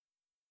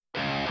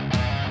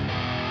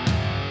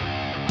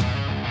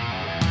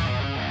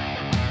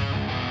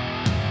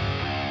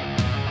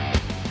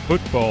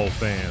football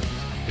fans.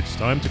 It's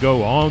time to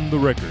go on the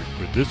record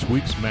for this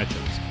week's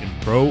matchups in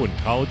pro and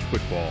college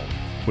football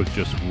with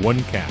just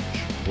one catch.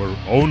 We're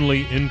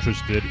only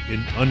interested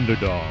in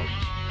underdogs.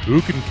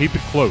 Who can keep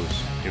it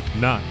close, if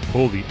not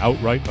pull the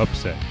outright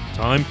upset?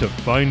 Time to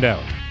find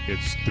out.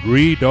 It's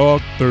Three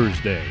Dog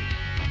Thursday.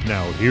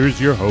 Now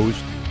here's your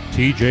host,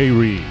 TJ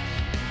Reeves.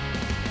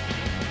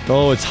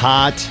 Oh, it's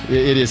hot.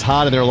 It is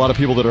hot, and there are a lot of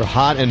people that are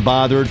hot and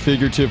bothered,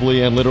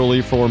 figuratively and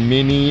literally, for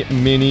many,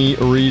 many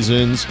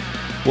reasons.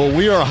 Well,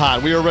 we are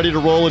hot. We are ready to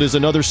roll. It is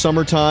another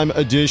summertime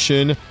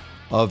edition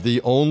of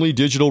the only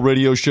digital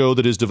radio show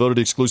that is devoted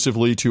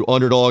exclusively to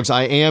underdogs.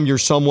 I am your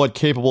somewhat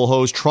capable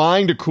host,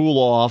 trying to cool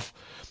off.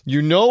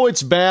 You know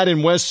it's bad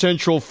in West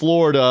Central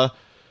Florida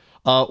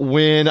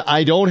when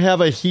I don't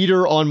have a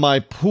heater on my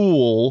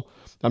pool.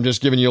 I'm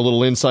just giving you a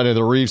little insight into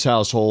the Reeves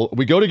household.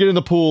 We go to get in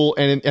the pool,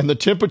 and the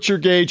temperature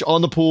gauge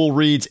on the pool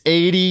reads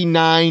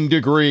 89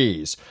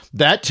 degrees.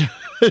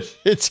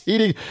 It's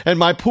heating, and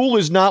my pool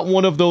is not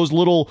one of those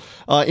little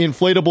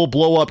inflatable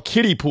blow-up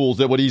kiddie pools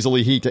that would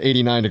easily heat to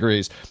 89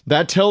 degrees.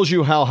 That tells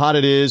you how hot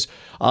it is.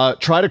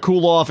 Try to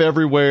cool off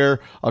everywhere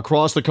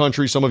across the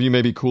country. Some of you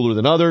may be cooler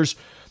than others.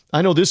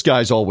 I know this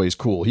guy's always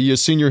cool. He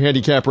is senior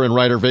handicapper and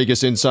writer,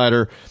 Vegas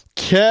Insider.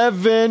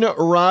 Kevin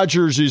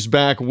Rogers is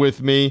back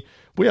with me.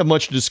 We have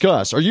much to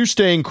discuss. Are you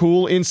staying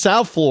cool in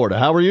South Florida?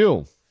 How are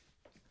you?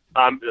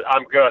 I'm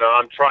good.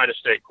 I'm trying to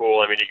stay cool.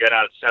 I mean, you get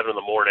out at 7 in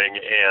the morning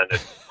and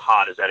it's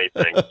hot as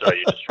anything, so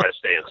you just try to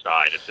stay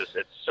inside.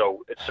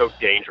 It's so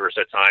dangerous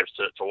at times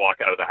to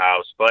walk out of the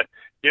house. But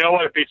you know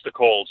what? It beats the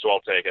cold, so I'll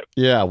take it.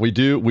 Yeah, we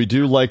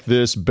do like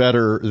this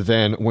better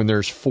than when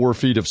there's 4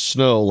 feet of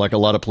snow, like a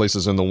lot of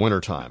places in the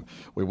wintertime.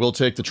 We will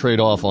take the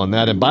trade-off on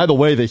that. And by the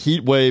way, the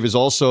heat wave is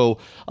also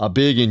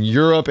big in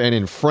Europe and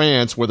in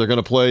France, where they're going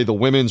to play the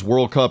Women's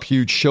World Cup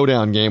huge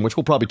showdown game, which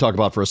we'll probably talk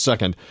about for a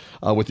second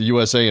with the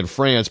USA and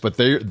France. But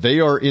they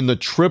are in the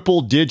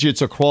triple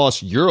digits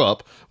across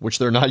Europe, which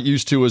they're not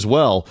used to as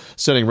well,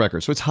 setting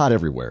records. So it's hot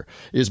everywhere,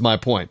 is my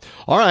point.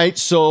 All right,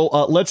 so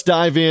let's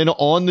dive in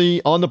on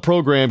the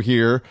program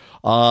here.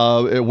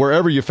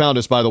 Wherever you found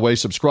us, by the way,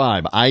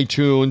 subscribe.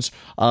 iTunes,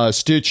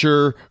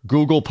 Stitcher,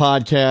 Google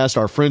Podcast.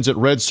 Our friends at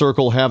Red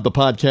Circle have the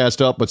podcast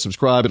up, but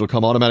subscribe. It'll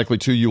come automatically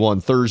to you on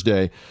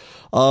Thursday.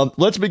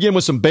 Let's begin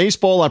with some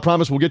baseball. I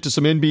promise we'll get to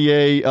some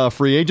NBA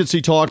free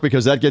agency talk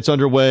because that gets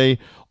underway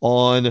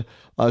on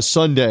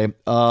Sunday,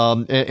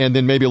 and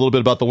then maybe a little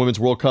bit about the Women's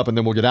World Cup, and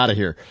then we'll get out of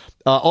here.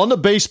 On the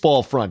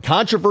baseball front,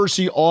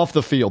 controversy off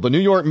the field. The New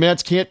York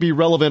Mets can't be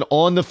relevant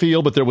on the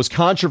field, but there was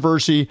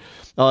controversy.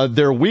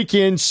 Their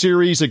weekend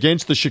series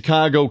against the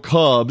Chicago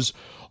Cubs,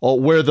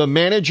 where the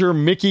manager,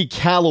 Mickey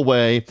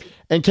Callaway,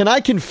 and can I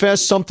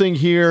confess something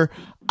here?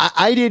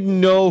 I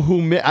didn't know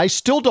I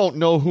still don't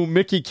know who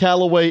Mickey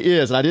Callaway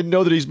is. And I didn't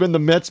know that he's been the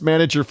Mets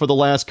manager for the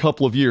last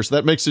couple of years. So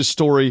that makes his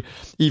story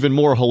even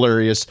more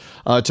hilarious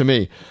to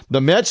me.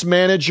 The Mets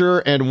manager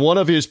and one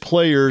of his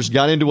players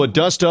got into a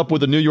dust-up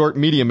with a New York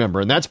media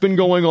member. And that's been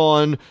going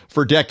on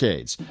for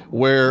decades,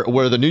 where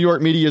the New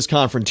York media is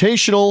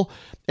confrontational.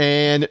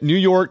 And New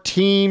York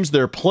teams,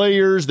 their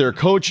players, their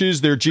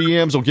coaches, their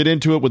GMs will get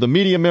into it with a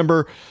media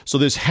member. So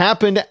this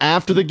happened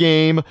after the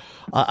game,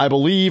 I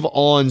believe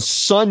on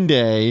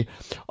Sunday,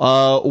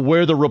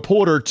 where the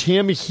reporter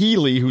Tim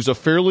Healy, who's a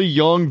fairly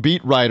young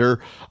beat writer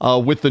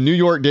with the New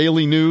York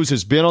Daily News,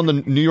 has been on the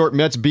New York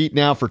Mets beat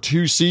now for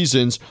 2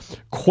 seasons,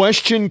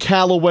 questioned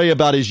Callaway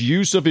about his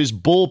use of his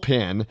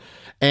bullpen.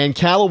 And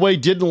Callaway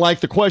didn't like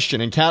the question.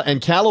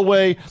 And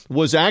Callaway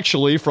was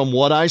actually, from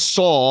what I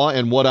saw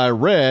and what I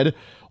read,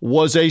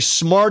 was a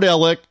smart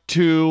aleck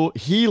to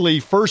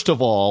Healy, first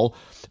of all,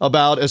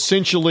 about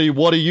essentially,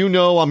 what do you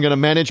know? I'm going to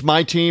manage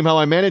my team, how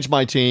I manage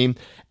my team.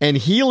 And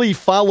Healy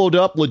followed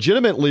up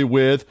legitimately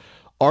with,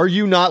 are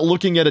you not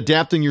looking at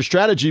adapting your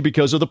strategy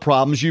because of the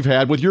problems you've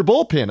had with your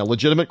bullpen? A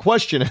legitimate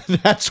question.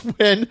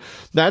 And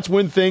that's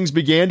when things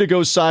began to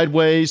go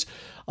sideways.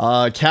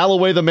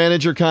 Callaway, the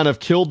manager, kind of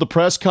killed the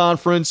press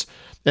conference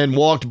and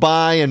walked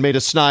by and made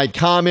a snide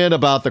comment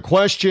about the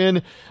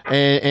question.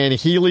 And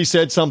Healy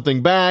said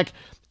something back.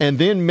 And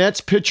then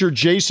Mets pitcher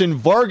Jason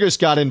Vargas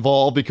got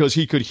involved because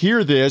he could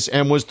hear this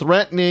and was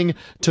threatening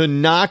to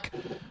knock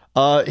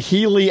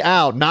Healy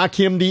out, knock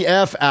him the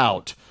F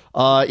out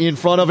in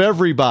front of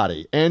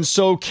everybody. And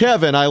so,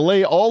 Kevin, I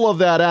lay all of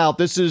that out.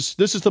 This is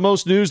the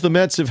most news the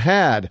Mets have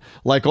had,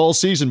 like all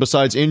season,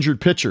 besides injured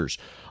pitchers.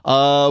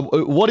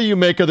 What do you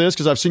make of this?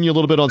 Because I've seen you a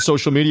little bit on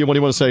social media. What do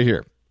you want to say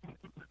here?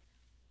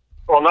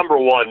 Well, number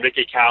one,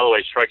 Mickey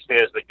Callaway strikes me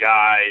as the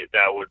guy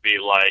that would be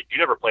like, you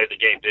never played the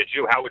game, did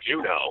you? How would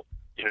you know?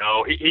 You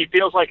know, he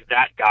feels like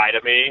that guy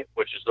to me,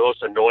 which is the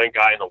most annoying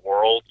guy in the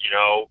world, you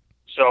know,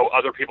 so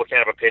other people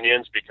can't have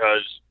opinions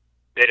because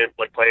they didn't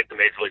play at the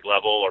major league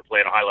level or play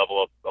at a high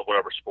level of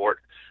whatever sport.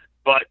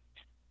 But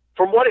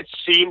from what it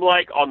seemed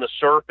like on the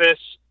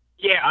surface,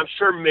 yeah, I'm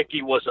sure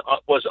Mickey was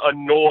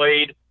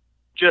annoyed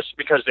just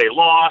because they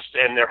lost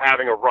and they're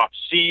having a rough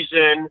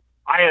season.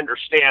 I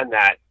understand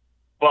that.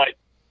 But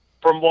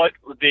from what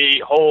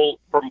the whole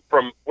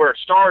from where it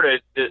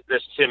started,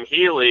 this Tim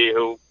Healy,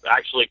 who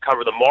actually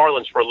covered the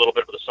Marlins for a little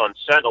bit for the Sun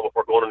Sentinel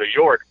before going to New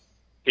York,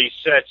 he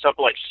said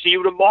something like, "See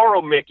you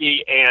tomorrow,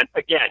 Mickey." And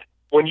again,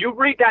 when you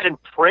read that in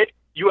print,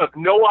 you have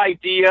no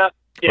idea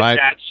if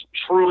that's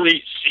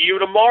truly "see you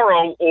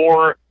tomorrow"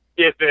 or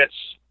if it's,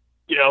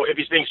 if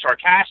he's being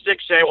sarcastic,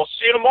 say, "Well,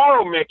 see you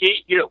tomorrow,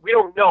 Mickey." We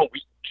don't know.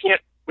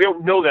 We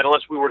don't know that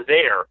unless we were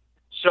there.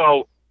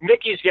 So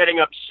Mickey's getting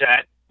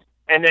upset.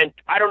 And then,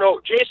 I don't know,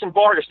 Jason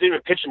Vargas didn't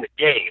even pitch in the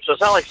game. So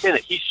it's not like saying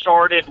that he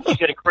started and he's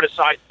getting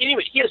criticized. He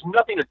has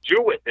nothing to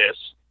do with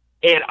this.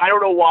 And I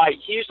don't know why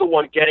he's the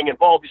one getting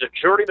involved. He's a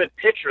journeyman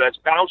pitcher that's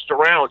bounced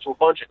around to a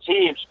bunch of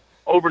teams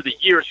over the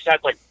years. He's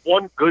had like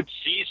one good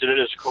season in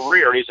his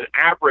career, and he's an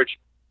average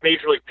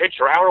major league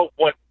pitcher. I don't know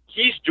what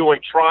he's doing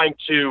trying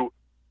to,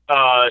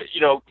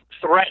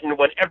 threaten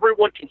when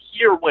everyone can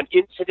hear, when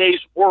in today's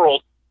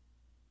world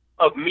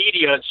of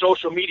media and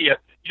social media,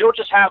 you don't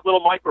just have little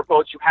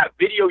microphones, you have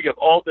video, you have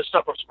all this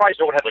stuff. I'm surprised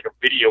no one had like a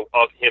video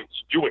of him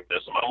doing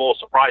this. I'm a little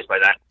surprised by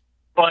that.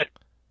 But,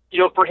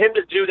 for him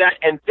to do that,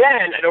 and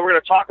then, I know we're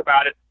going to talk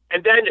about it,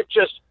 and then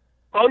just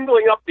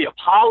bundling up the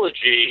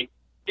apology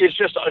is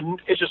just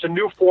a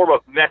new form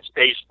of Mets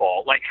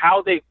baseball. Like,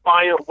 how they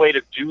find a way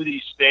to do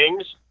these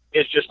things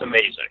is just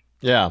amazing.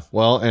 Yeah,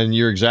 well, and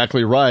you're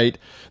exactly right.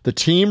 The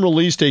team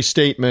released a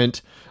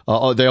statement.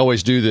 They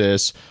always do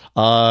this,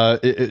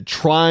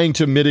 trying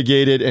to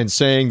mitigate it and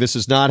saying this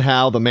is not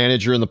how the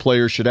manager and the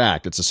players should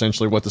act. It's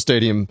essentially what the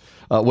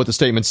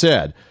statement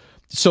said.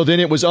 So then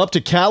it was up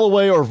to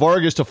Callaway or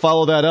Vargas to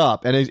follow that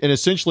up and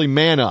essentially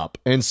man up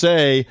and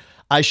say,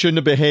 I shouldn't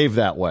have behaved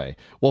that way.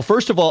 Well,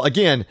 first of all,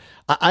 again,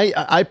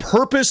 I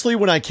purposely,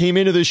 when I came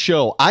into this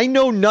show, I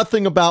know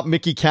nothing about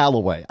Mickey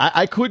Callaway.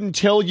 I couldn't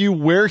tell you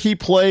where he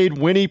played,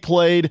 when he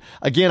played.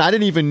 Again, I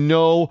didn't even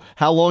know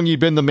how long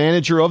he'd been the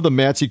manager of the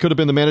Mets. He could have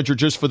been the manager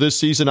just for this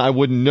season. I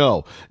wouldn't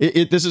know.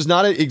 This is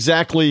not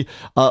exactly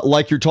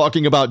like you're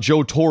talking about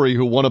Joe Torre,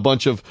 who won a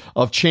bunch of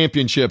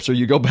championships, or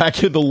you go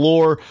back in the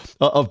lore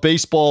of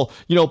baseball.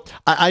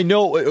 I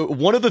know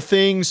one of the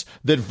things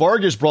that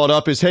Vargas brought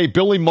up is, hey,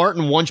 Billy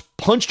Martin once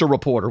punched a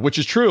reporter, which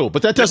is true,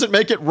 but that doesn't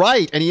make it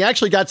right. And he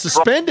actually got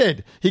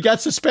suspended. He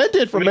got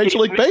suspended from Major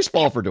League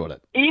Baseball for doing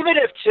it. Even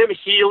if Tim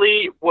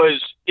Healy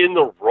was in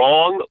the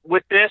wrong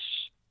with this,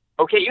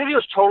 okay, even if he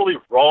was totally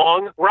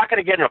wrong, we're not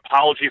going to get an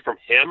apology from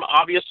him,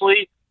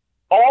 obviously.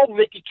 All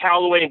Mickey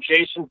Callaway and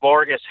Jason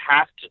Vargas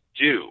have to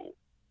do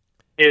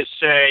is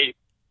say,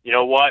 you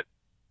know what,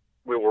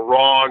 we were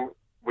wrong,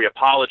 we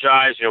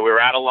apologize, we were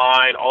out of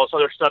line, all this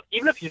other stuff.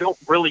 Even if you don't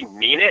really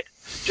mean it,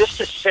 just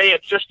to say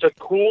it, just to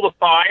cool the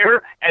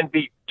fire and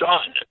be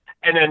done,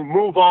 and then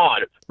move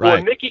on. Right.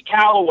 When Mickey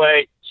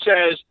Callaway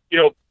says,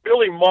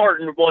 Billy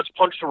Martin once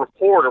punched a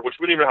reporter, which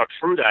we don't even know how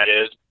true that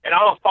is, and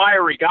I'm a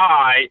fiery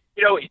guy,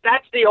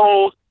 that's the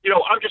old,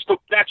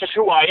 that's just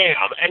who I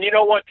am. And you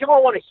know what? People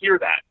don't want to hear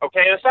that,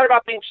 okay? And it's not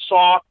about being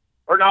soft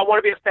or not want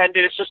to be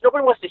offended. It's just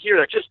nobody wants to hear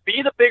that. Just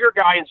be the bigger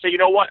guy and say, you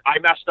know what? I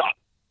messed up.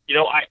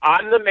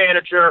 I'm the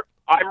manager.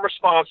 I'm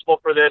responsible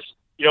for this.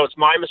 It's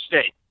my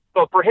mistake.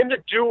 But for him to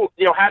do,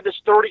 have this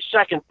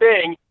 30-second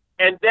thing,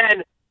 and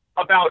then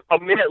about a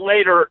minute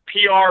later,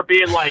 PR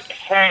being like,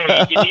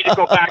 hey, you need to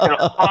go back and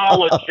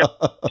apologize.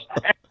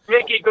 And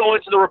Mickey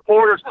going to the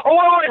reporters, wait,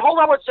 hold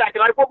on 1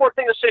 second. I have one more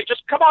thing to say.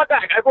 Just come on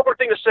back. I have one more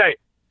thing to say.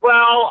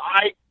 Well,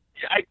 I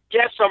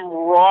guess I'm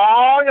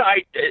wrong.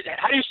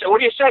 How do you say? What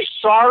do you say?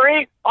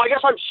 Sorry? I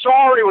guess I'm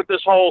sorry with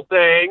this whole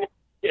thing.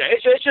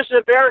 It's just an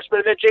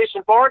embarrassment. And then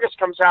Jason Vargas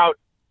comes out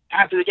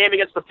after the game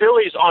against the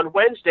Phillies on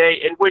Wednesday,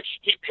 in which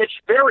he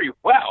pitched very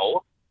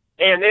well,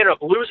 and they ended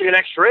up losing in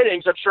extra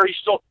innings. I'm sure he's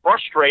still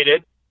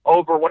frustrated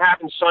over what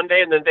happened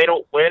Sunday, and then they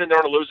don't win, and they're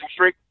on a losing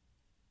streak.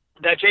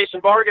 That Jason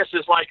Vargas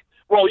is like,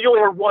 well, you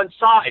only heard one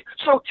side,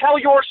 so tell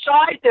your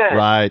side then.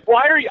 Right.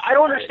 Why are you? I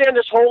don't understand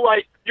this whole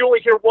you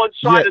only hear one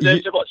side of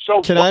this.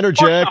 So can I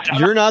interject?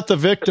 You're not the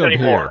victim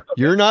here.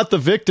 You're not the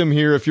victim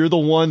here if you're the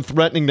one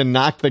threatening to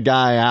knock the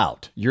guy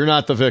out. You're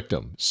not the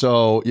victim.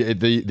 So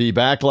the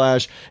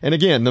backlash, and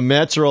again, the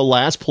Mets are a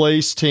last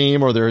place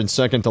team, or they're in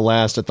second to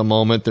last at the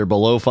moment. They're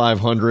below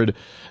 500.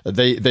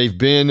 They've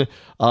been,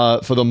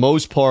 for the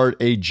most part,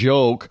 a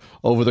joke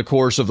over the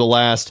course of the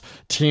last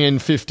 10,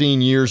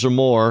 15 years or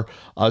more.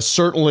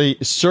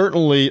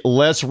 Certainly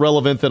less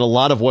relevant than a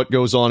lot of what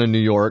goes on in New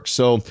York.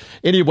 So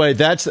anyway,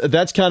 that's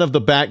kind of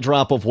the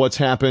backdrop of what's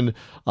happened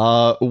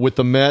with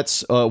the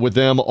Mets, with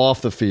them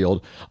off the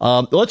field.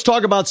 Let's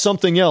talk about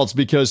something else,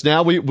 because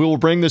now we will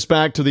bring this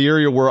back to the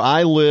area where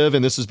I live,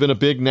 and this has been a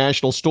big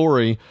national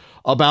story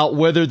about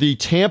whether the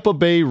Tampa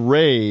Bay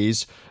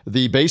Rays,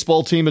 the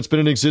baseball team that's been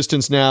in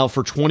existence now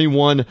for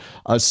 21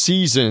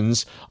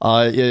 seasons,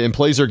 and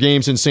plays their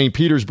games in St.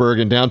 Petersburg,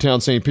 in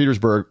downtown St.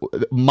 Petersburg,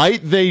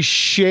 might they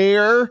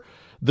share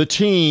the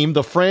team,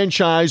 the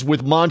franchise,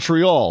 with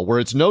Montreal, where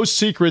it's no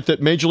secret that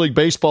Major League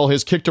Baseball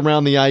has kicked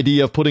around the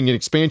idea of putting an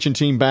expansion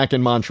team back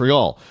in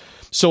Montreal.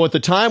 So at the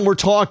time we're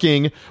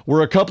talking,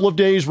 we're a couple of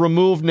days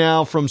removed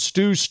now from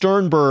Stu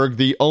Sternberg,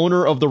 the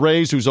owner of the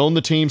Rays, who's owned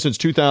the team since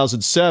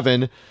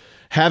 2007,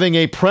 having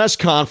a press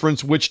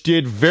conference which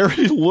did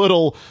very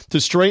little to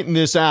straighten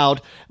this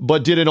out,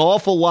 but did an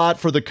awful lot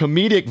for the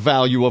comedic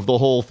value of the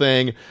whole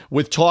thing,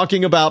 with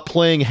talking about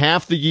playing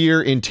half the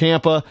year in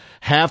Tampa,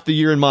 half the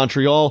year in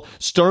Montreal.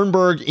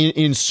 Sternberg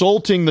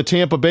insulting the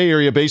Tampa Bay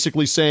area,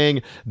 basically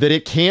saying that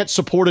it can't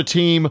support a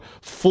team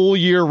full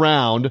year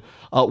round.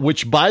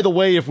 Which, by the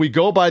way, if we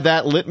go by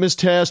that litmus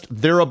test,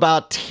 there are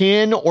about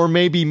 10 or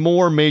maybe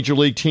more major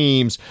league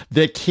teams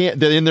that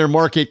in their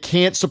market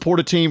can't support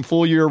a team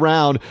full year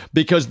round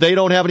because they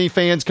don't have any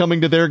fans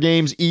coming to their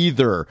games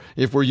either,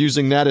 if we're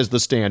using that as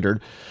the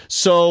standard.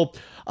 So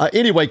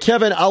anyway,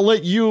 Kevin, I'll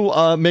let you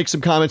make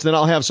some comments, then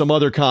I'll have some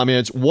other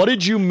comments. What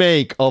did you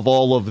make of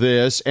all of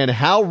this, and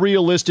how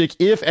realistic,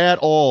 if at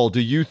all,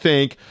 do you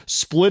think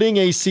splitting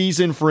a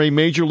season for a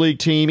major league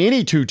team,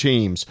 any two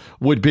teams,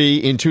 would be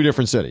in two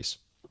different cities?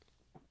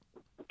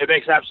 It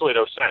makes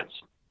absolutely no sense.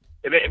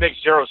 It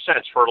makes zero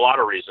sense for a lot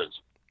of reasons.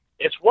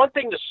 It's one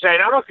thing to say,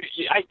 and I don't know if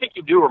I think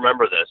you do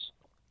remember this,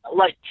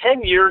 like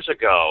 10 or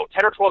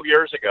 12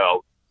 years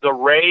ago, the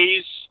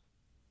Rays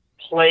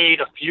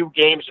played a few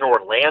games in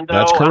Orlando.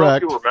 That's correct. I don't know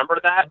if you remember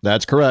that.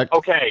 That's correct.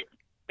 Okay.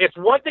 It's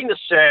one thing to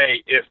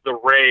say if the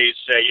Rays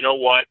say, you know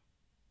what,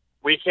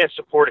 we can't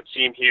support a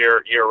team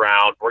here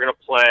year-round. We're going to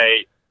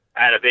play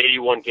out of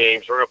 81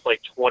 games, we're going to play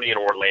 20 in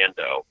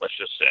Orlando, let's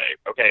just say.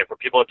 Okay, for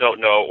people that don't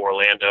know,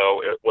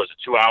 Orlando, it was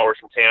 2 hours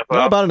from Tampa?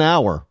 No, about an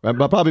hour.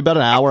 Probably about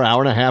an hour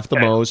and a half the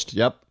most.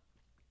 Yep.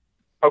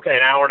 Okay,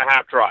 an hour and a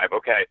half drive.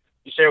 Okay.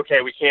 You say,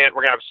 okay, we're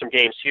going to have some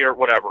games here,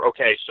 whatever.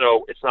 Okay,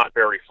 so it's not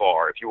very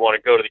far. If you want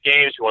to go to the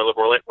games, you want to live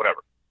in Orlando,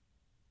 whatever.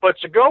 But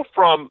to go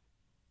from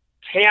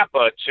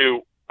Tampa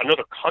to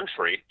another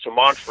country, to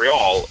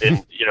Montreal,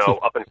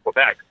 up in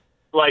Quebec,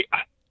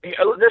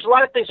 there's a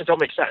lot of things that don't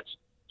make sense.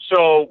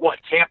 So what,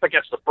 Tampa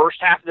gets the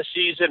first half of the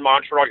season,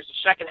 Montreal gets the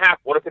second half.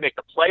 What if they make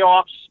the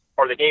playoffs?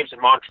 Are the games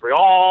in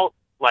Montreal?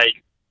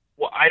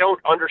 I don't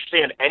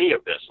understand any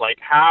of this.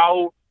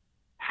 How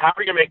are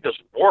you going to make this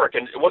work?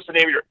 And what's the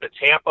name of the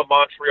Tampa,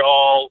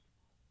 Montreal,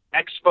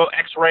 Expo,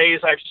 X-Rays?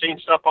 I've seen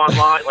stuff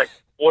online.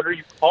 What are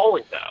you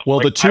calling them? Well,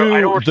 the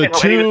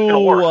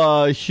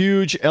two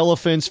huge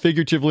elephants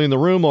figuratively in the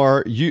room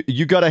are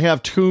you got to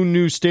have two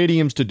new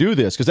stadiums to do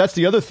this, because that's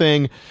the other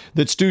thing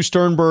that Stu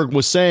Sternberg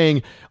was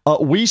saying.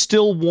 We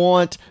still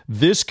want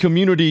this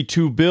community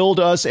to build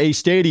us a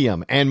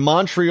stadium, and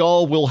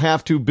Montreal will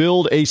have to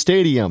build a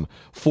stadium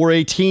for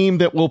a team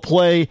that will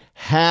play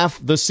half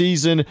the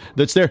season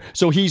that's there.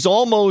 So he's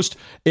almost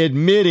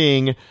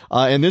admitting,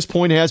 and this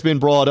point has been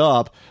brought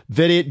up,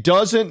 that it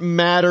doesn't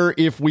matter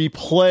if we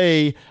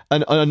play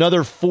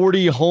another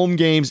 40 home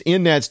games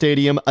in that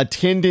stadium.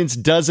 Attendance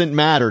doesn't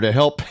matter to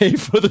help pay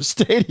for the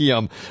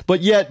stadium,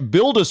 but yet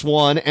build us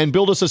one and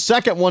build us a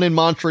second one in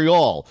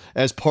Montreal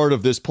as part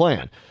of this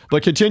plan.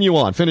 But continue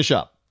on. Finish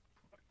up.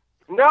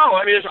 No,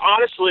 I mean,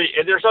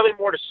 there's nothing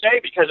more to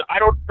say, because I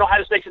don't know how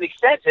this makes any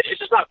sense. It's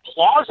just not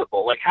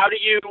plausible. How do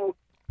you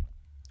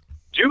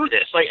do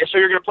this? So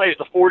you're going to play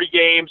the 40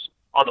 games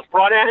on the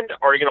front end,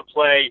 or are you going to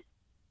play,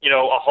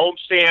 a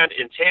homestand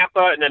in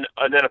Tampa, and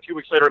then a few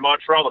weeks later in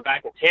Montreal, and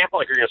back in Tampa?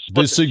 You're going to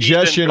split the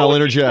suggestion, I'll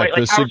interject.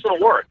 How's it going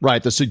to work?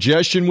 Right. The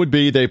suggestion would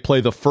be they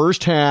play the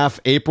first half,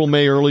 April,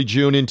 May, early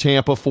June in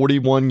Tampa,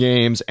 41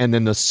 games, and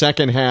then the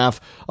second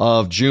half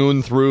of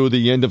June through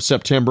the end of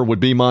September would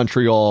be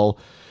Montreal.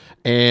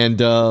 And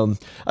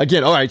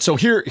again, all right, so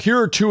here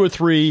are two or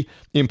three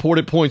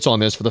important points on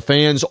this for the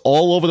fans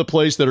all over the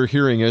place that are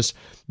hearing us,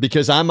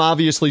 because I'm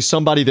obviously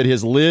somebody that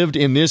has lived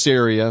in this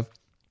area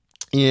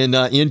in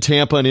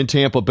Tampa and in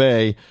Tampa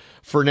Bay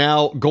for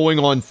now going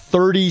on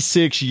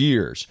 36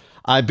 years.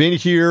 I've been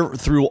here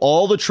through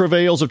all the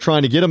travails of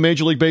trying to get a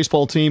Major League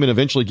Baseball team and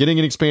eventually getting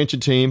an expansion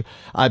team.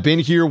 I've been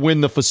here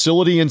when the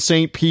facility in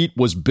St. Pete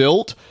was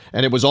built,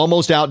 and it was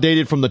almost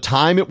outdated from the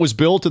time it was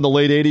built in the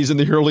late 80s and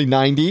the early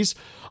 90s.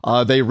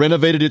 They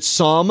renovated it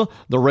some.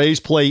 The Rays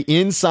play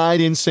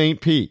inside in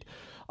St. Pete.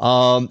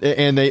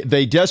 And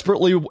they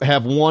desperately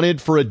have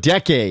wanted for a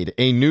decade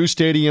a new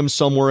stadium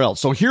somewhere else.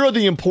 So here are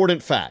the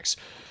important facts.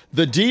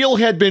 The deal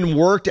had been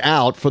worked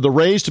out for the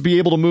Rays to be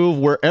able to move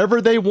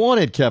wherever they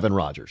wanted, Kevin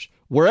Rogers,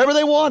 wherever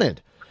they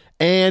wanted.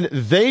 And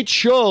they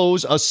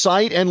chose a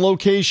site and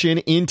location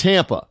in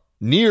Tampa,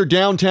 near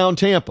downtown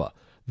Tampa.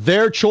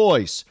 Their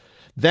choice.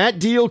 That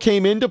deal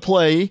came into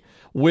play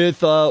with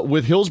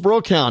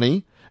Hillsborough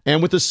County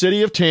and with the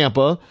city of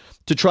Tampa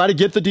to try to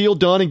get the deal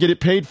done and get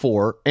it paid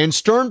for. And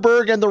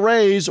Sternberg and the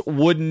Rays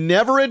would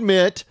never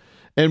admit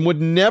and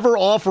would never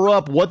offer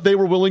up what they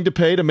were willing to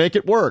pay to make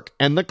it work.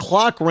 And the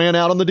clock ran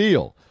out on the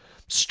deal.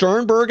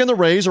 Sternberg and the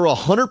Rays are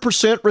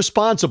 100%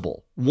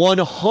 responsible,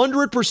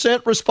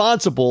 100%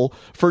 responsible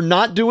for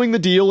not doing the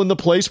deal in the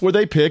place where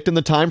they picked and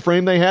the time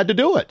frame they had to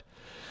do it.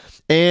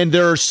 And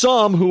there are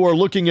some who are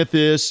looking at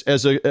this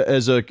as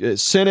a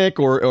cynic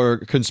or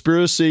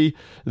conspiracy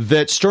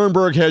that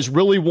Sternberg has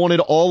really wanted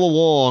all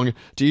along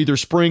to either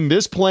spring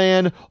this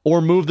plan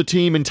or move the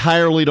team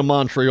entirely to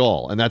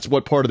Montreal. And that's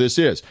what part of this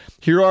is.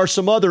 Here are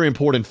some other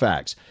important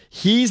facts.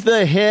 He's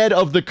the head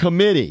of the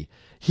committee.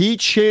 He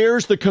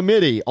chairs the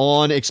committee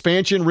on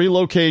expansion,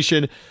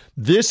 relocation.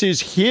 This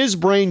is his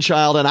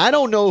brainchild, and I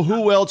don't know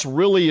who else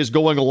really is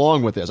going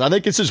along with this. I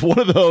think this is one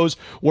of those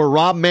where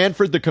Rob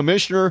Manfred, the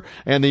commissioner,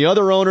 and the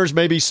other owners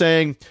may be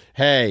saying,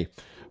 hey,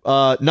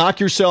 knock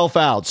yourself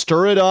out,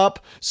 stir it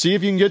up, see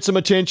if you can get some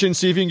attention,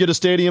 see if you can get a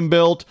stadium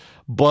built.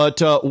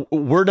 But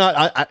we're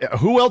not.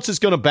 Who else is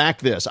going to back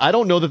this? I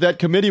don't know that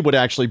committee would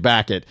actually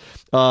back it,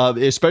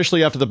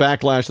 especially after the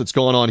backlash that's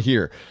going on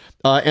here.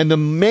 And the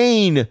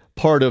main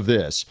part of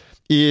this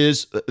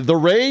is the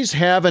Rays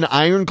have an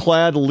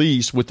ironclad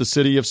lease with the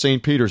city of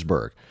St.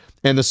 Petersburg.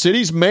 And the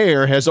city's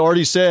mayor has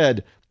already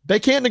said they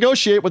can't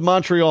negotiate with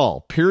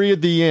Montreal,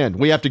 period, the end.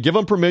 We have to give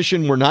them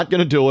permission. We're not going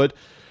to do it.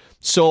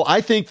 So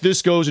I think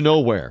this goes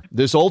nowhere.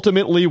 This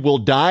ultimately will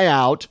die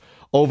out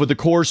over the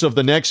course of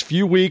the next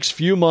few weeks,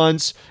 few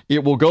months.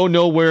 It will go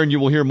nowhere, and you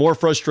will hear more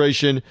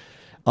frustration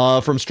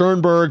from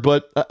Sternberg.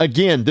 But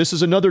again, this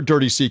is another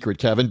dirty secret,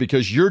 Kevin,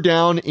 because you're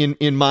down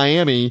in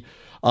Miami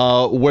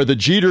where the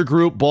Jeter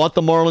Group bought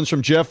the Marlins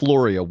from Jeff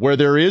Luria, where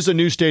there is a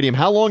new stadium.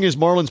 How long has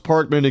Marlins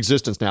Park been in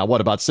existence now?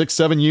 What, about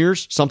 6-7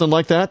 years? Something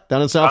like that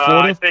down in South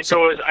Florida? I think it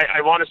was,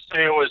 I want to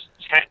say it was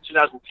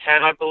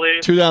 2010, I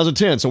believe.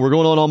 2010, so we're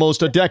going on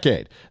almost a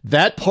decade.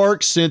 That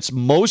park sits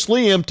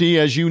mostly empty,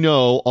 as you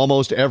know,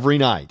 almost every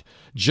night.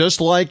 Just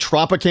like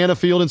Tropicana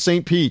Field in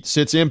St. Pete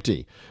sits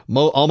empty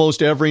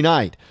almost every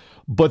night.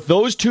 But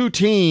those two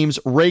teams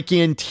rake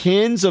in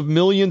tens of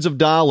millions of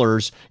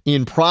dollars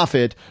in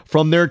profit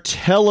from their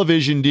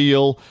television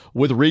deal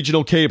with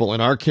regional cable.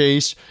 In our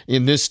case,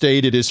 in this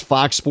state, it is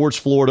Fox Sports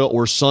Florida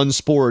or Sun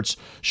Sports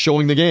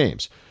showing the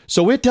games.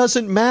 So it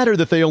doesn't matter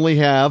that they only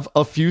have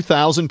a few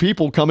thousand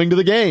people coming to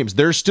the games.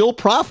 They're still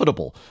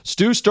profitable.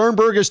 Stu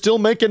Sternberg is still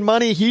making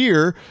money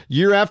here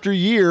year after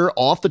year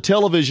off the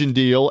television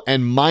deal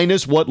and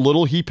minus what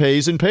little he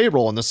pays in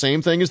payroll. And the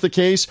same thing is the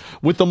case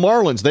with the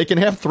Marlins. They can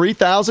have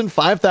 3,000,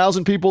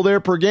 5,000 people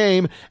there per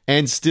game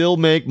and still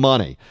make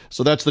money.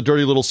 So that's the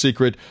dirty little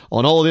secret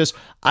on all of this.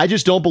 I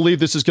just don't believe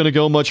this is going to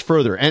go much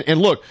further.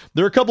 And look,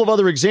 there are a couple of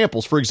other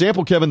examples. For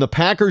example, Kevin, the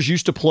Packers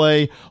used to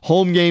play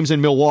home games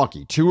in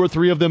Milwaukee, 2 or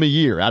 3 of them a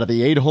year. Out of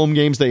the 8 home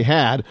games they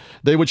had,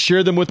 they would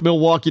share them with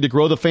Milwaukee to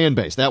grow the fan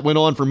base. That went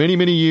on for many,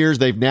 many years.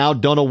 They've now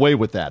done away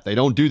with that. They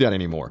don't do that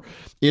anymore.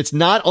 It's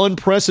not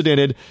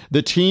unprecedented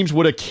that teams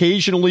would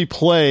occasionally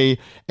play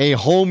a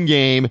home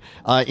game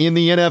in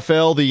the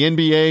NFL, the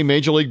NBA,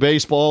 Major League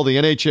Baseball, the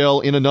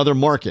NHL in another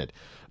market.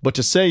 But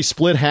to say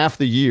split half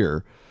the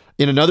year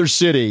in another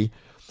city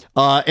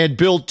and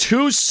build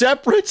 2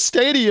 separate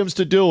stadiums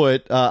to do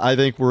it, I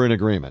think we're in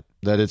agreement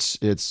that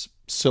it's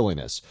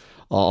silliness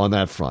on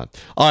that front.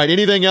 All right,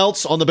 anything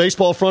else on the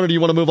baseball front, or do you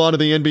want to move on to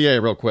the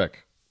NBA real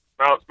quick?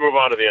 Well, let's move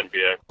on to the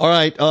NBA. All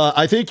right,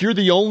 I think you're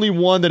the only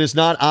one that has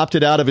not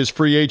opted out of his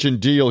free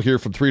agent deal here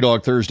from Three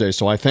Dog Thursday,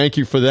 so I thank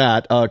you for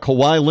that.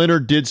 Kawhi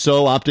Leonard did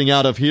so, opting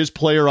out of his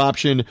player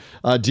option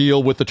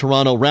deal with the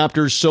Toronto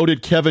Raptors. So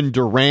did Kevin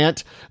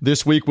Durant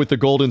this week with the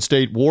Golden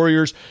State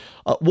Warriors.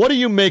 What do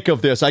you make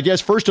of this? I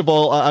guess, first of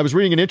all, I was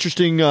reading an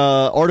interesting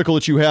article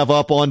that you have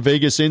up on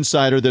Vegas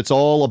Insider that's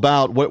all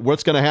about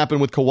what's going to happen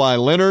with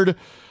Kawhi Leonard,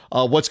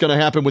 what's going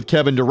to happen with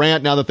Kevin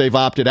Durant now that they've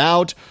opted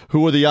out,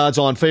 who are the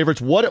odds-on favorites.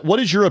 What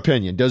is your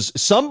opinion? Does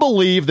some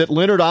believe that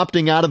Leonard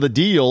opting out of the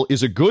deal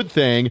is a good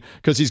thing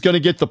because he's going to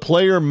get the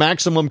player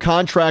maximum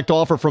contract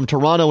offer from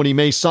Toronto and he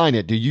may sign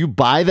it? Do you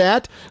buy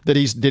that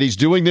he's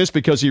doing this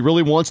because he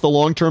really wants the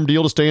long-term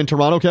deal to stay in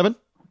Toronto, Kevin?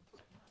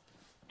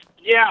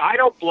 Yeah, I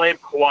don't blame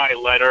Kawhi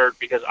Leonard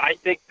because I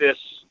think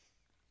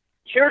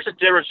here's the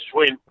difference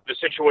between the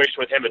situation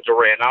with him and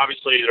Durant.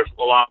 Obviously, there's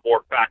a lot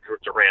more factor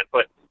with Durant,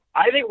 but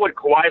I think when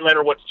Kawhi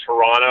Leonard went to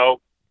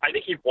Toronto, I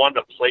think he wanted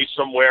to play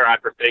somewhere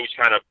after things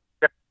kind of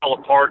fell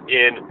apart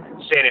in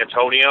San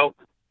Antonio.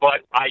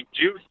 But I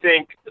do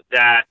think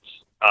that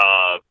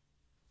I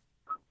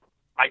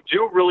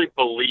do really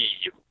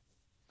believe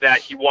that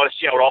he wanted to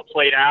see how it all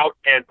played out.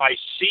 And by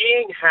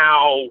seeing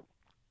how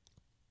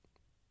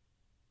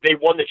they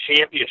won the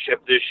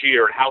championship this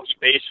year and how he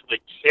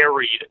basically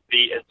carried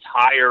the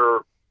entire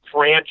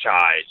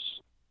franchise,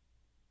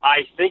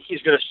 I think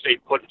he's going to stay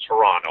put in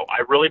Toronto.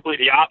 I really believe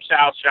he opts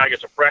out, so now he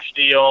gets a fresh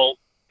deal.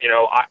 You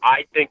know,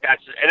 I think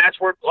that's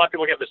where a lot of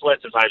people get misled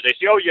sometimes. They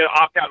say, oh, you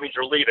opt out means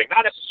you're leaving.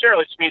 Not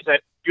necessarily. It just means that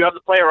you have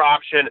the player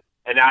option,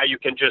 and now you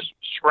can just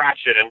scratch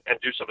it and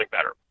do something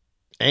better.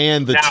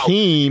 And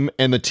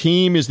the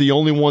team is the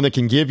only one that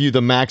can give you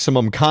the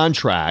maximum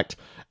contract.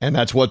 And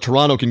that's what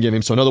Toronto can give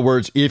him. So in other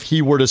words, if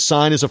he were to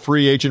sign as a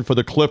free agent for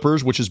the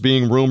Clippers, which is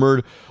being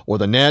rumored, or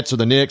the Nets or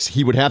the Knicks,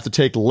 he would have to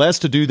take less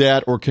to do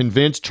that or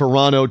convince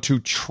Toronto to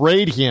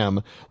trade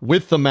him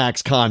with the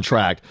max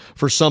contract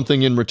for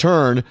something in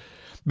return.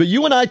 But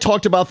you and I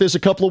talked about this a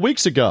couple of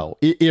weeks ago.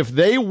 If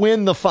they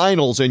win the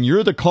finals and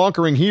you're the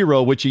conquering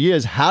hero, which he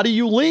is, how do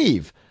you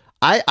leave?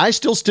 I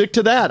still stick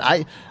to that.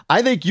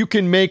 I think you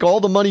can make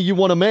all the money you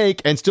want to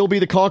make and still be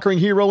the conquering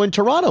hero in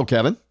Toronto,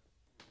 Kevin.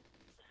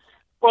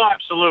 Well,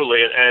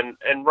 absolutely.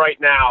 And right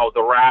now,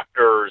 the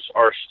Raptors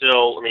are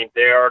still, I mean,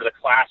 they are the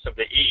class of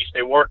the East.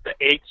 They weren't the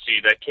 8th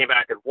seed that came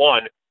back and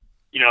won.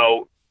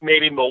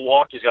 maybe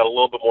Milwaukee's got a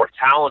little bit more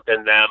talent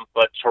than them,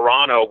 but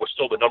Toronto was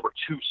still the number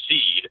 2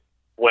 seed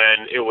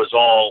when it was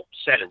all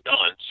said and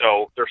done.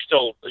 So they're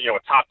still, a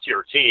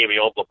top-tier team. You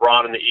don't have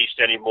LeBron in the East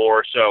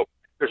anymore, so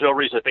there's no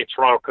reason to think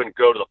Toronto couldn't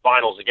go to the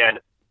finals again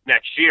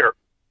next year.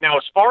 Now,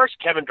 as far as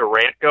Kevin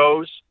Durant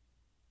goes,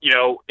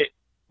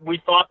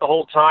 we thought the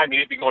whole time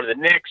he'd be going to the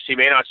Knicks. He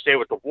may not stay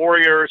with the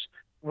Warriors.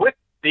 With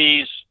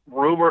these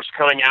rumors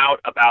coming out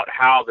about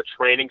how the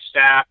training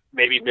staff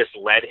maybe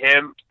misled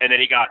him and then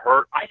he got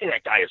hurt, I think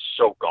that guy is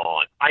so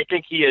gone. I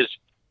think he is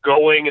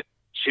going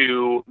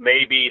to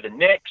maybe the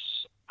Knicks.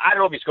 I don't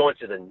know if he's going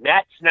to the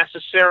Nets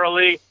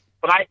necessarily,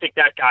 but I think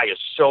that guy is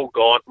so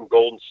gone from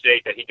Golden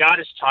State that he got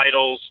his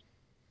titles.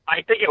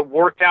 I think it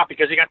worked out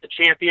because he got the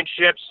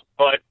championships,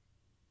 but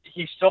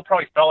he still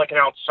probably felt like an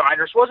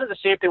outsider. So it wasn't the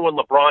same thing when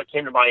LeBron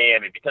came to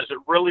Miami, because it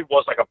really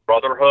was like a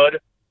brotherhood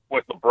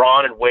with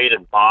LeBron and Wade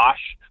and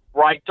Bosh,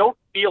 where I don't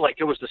feel like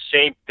it was the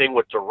same thing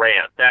with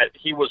Durant, that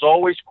he was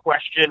always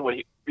questioned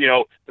when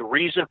the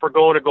reason for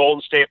going to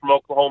Golden State from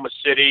Oklahoma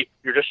City,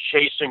 you're just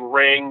chasing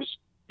rings,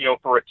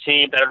 for a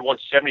team that had won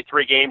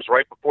 73 games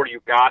right before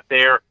you got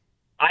there.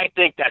 I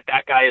think that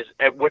guy is,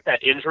 with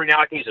that injury now,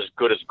 I think he's as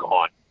good as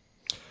gone.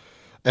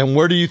 And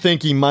where do you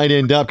think he might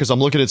end up? Because I'm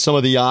looking at some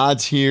of the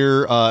odds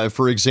here.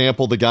 For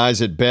example, the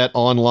guys at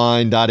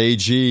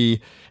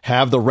betonline.ag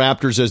have the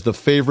Raptors as the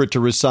favorite to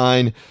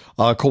resign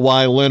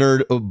Kawhi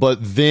Leonard, but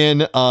then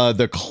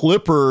the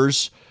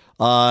Clippers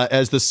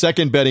as the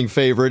second betting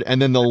favorite, and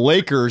then the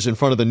Lakers in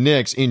front of the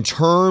Knicks. In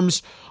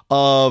terms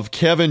of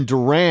Kevin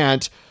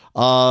Durant,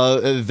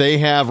 they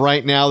have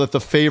right now that the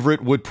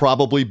favorite would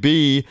probably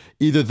be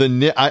either the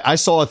Knicks. I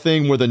saw a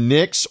thing where the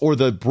Knicks or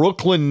the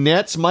Brooklyn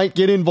Nets might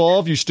get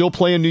involved. You still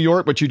play in New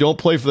York, but you don't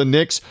play for the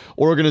Knicks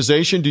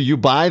organization. Do you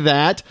buy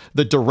that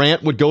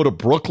Durant would go to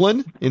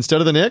Brooklyn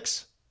instead of the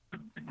Knicks?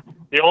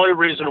 The only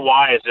reason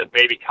why is if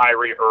maybe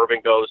Kyrie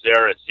Irving goes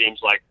there. It seems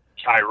like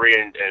Kyrie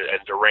and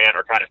Durant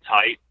are kind of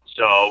tight.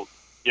 So,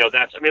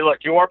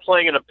 look, you are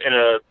playing in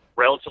a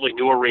relatively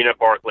new arena,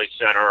 Barclays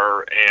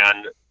Center,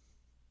 and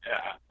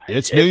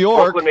it's New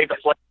York. Brooklyn made the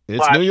play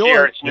it's New York.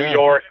 Year. It's New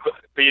York.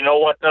 But you know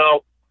what,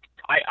 though?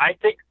 I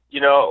think,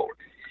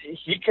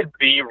 he could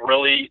be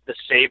really the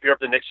savior of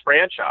the Knicks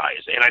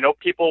franchise. And I know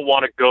people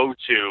want to go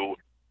to,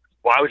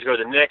 why would you go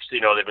to the Knicks?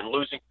 They've been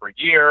losing for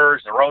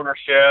years, their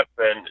ownership,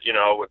 and,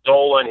 with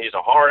Dolan, he's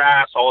a hard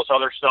ass, all this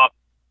other stuff.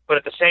 But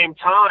at the same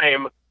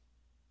time,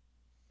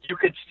 you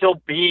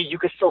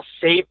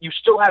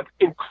still have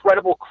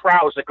incredible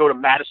crowds that go to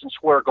Madison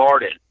Square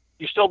Garden.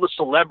 You still have the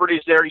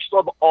celebrities there. You still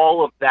have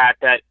all of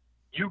that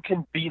you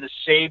can be the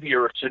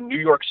savior to New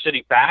York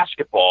City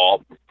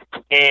basketball.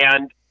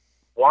 And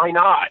why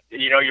not?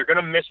 You're going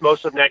to miss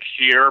most of next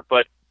year,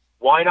 but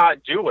why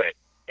not do it?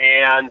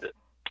 And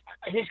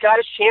he's got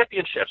his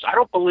championships. I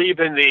don't believe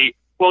in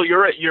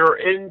you're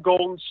in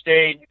Golden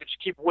State. You can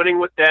just keep winning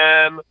with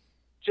them.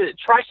 To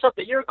try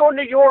something. You're going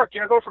to New York.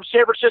 You're going from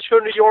San Francisco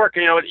to New York.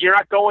 You're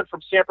not going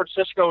from San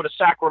Francisco to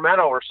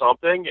Sacramento or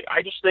something.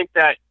 I just think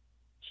that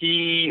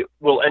he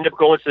will end up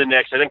going to the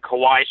Knicks. I think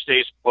Kawhi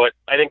stays put.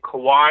 I think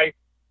Kawhi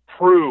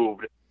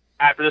proved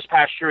after this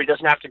past year he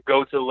doesn't have to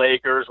go to the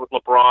Lakers with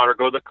LeBron or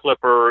go to the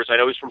Clippers. I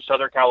know he's from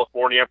Southern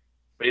California,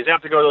 but he doesn't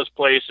have to go to those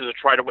places to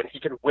try to win. He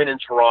can win in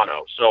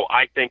Toronto. So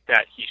I think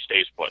that he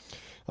stays put.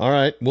 All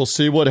right, we'll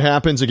see what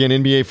happens. Again,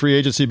 NBA free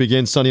agency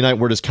begins Sunday night.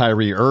 Where does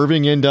Kyrie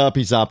Irving end up?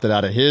 He's opted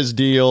out of his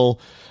deal.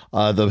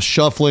 The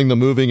shuffling, the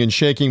moving and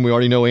shaking. We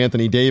already know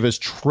Anthony Davis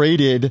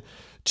traded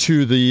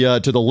to the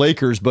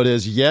Lakers, but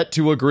has yet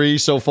to agree,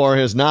 so far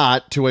has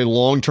not, to a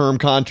long-term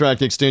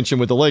contract extension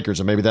with the Lakers.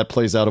 And maybe that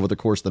plays out over the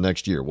course of the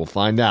next year. We'll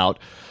find out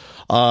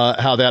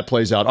how that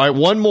plays out. All right,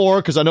 one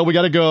more, because I know we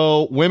got to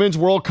go. Women's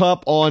World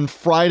Cup on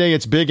Friday.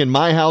 It's big in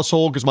my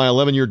household because my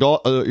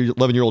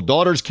 11-year-old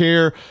daughters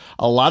care.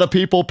 A lot of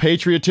people,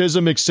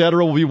 patriotism,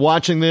 etc., will be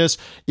watching this.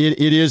 It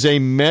is a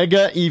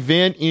mega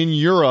event in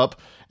Europe,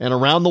 and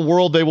around the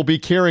world they will be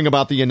caring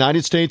about the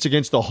United States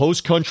against the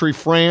host country,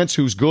 France,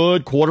 who's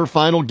good,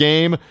 quarterfinal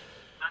game.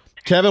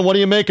 Kevin, what do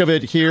you make of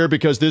it here?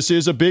 Because this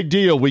is a big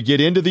deal. We get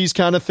into these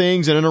kind of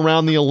things in and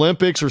around the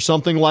Olympics or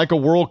something like a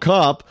World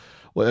Cup.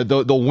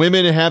 The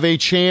women have a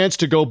chance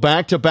to go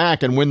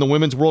back-to-back and win the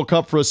Women's World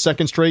Cup for a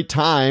second straight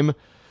time.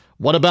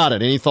 What about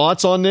it? Any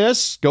thoughts on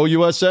this? Go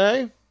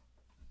USA?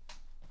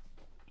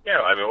 Yeah,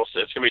 it's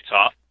going to be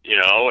tough,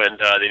 and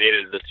they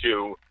needed the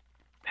 2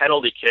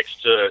 penalty kicks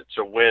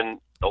to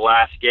win the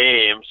last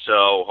game,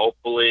 so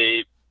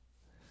hopefully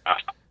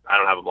I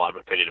don't have a lot of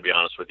opinion, to be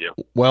honest with you.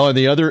 Well, and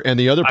the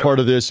other part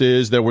of this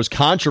is there was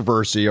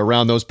controversy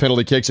around those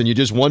penalty kicks, and you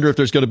just wonder if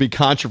there's going to be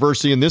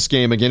controversy in this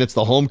game. Again, it's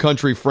the home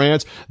country,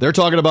 France. They're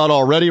talking about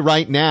already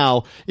right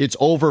now, it's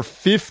over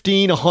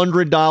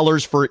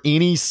 $1,500 for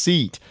any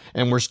seat,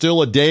 and we're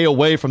still a day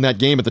away from that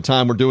game at the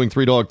time we're doing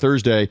Three Dog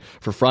Thursday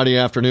for Friday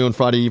afternoon,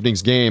 Friday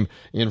evening's game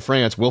in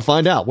France. We'll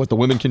find out what the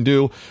women can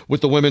do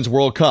with the Women's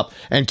World Cup.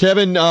 And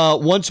Kevin,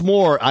 once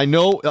more, I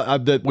know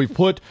that we've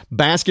put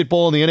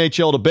basketball in the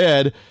NHL to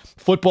bed.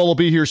 Football will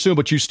be here soon,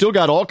 but you still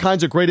got all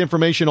kinds of great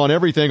information on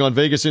everything on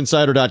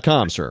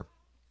VegasInsider.com, sir.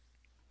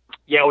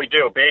 Yeah, we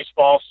do.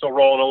 Baseball's still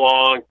rolling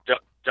along.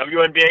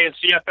 WNBA and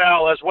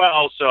CFL as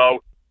well,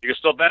 so you can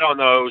still bet on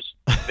those.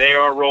 They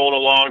are rolling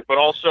along, but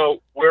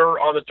also we're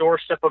on the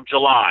doorstep of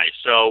July,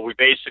 so we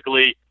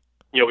basically,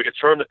 we could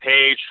turn the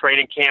page.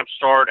 Training camp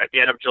start at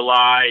the end of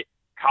July.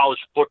 College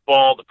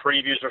football, the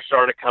previews are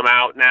starting to come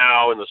out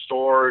now in the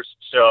stores,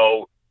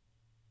 so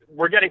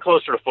we're getting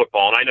closer to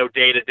football. And I know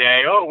day to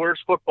day, where's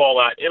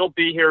football at? It'll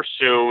be here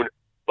soon,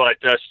 but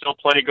still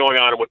plenty going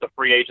on. And with the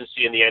free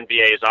agency in the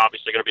NBA is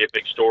obviously going to be a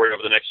big story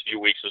over the next few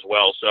weeks as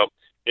well. So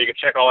you can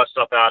check all that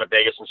stuff out at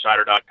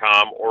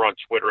VegasInsider.com or on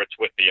Twitter at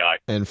TwitVI.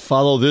 And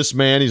follow this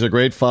man. He's a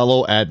great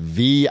follow at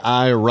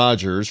VI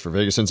Rogers for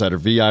Vegas Insider,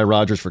 VI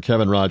Rogers for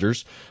Kevin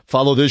Rogers.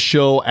 Follow this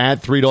show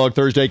at 3 Dog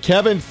Thursday.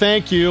 Kevin,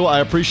 thank you. I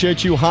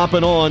appreciate you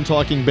hopping on,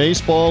 talking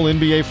baseball,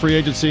 NBA free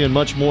agency, and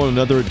much more in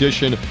another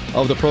edition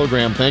of the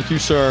program. Thank you,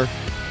 sir.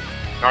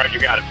 All right,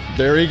 you got it.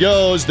 There he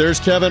goes. There's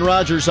Kevin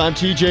Rogers. I'm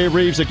TJ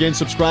Reeves. Again,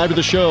 subscribe to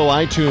the show,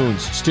 iTunes,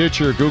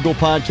 Stitcher, Google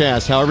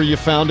Podcasts. However you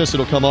found us,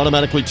 it'll come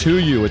automatically to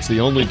you. It's the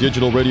only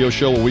digital radio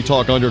show where we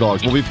talk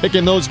underdogs. We'll be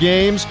picking those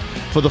games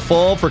for the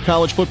fall for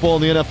college football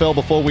and the NFL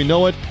before we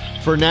know it.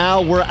 For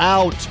now, we're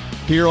out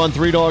here on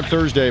 3 Dog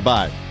Thursday.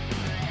 Bye.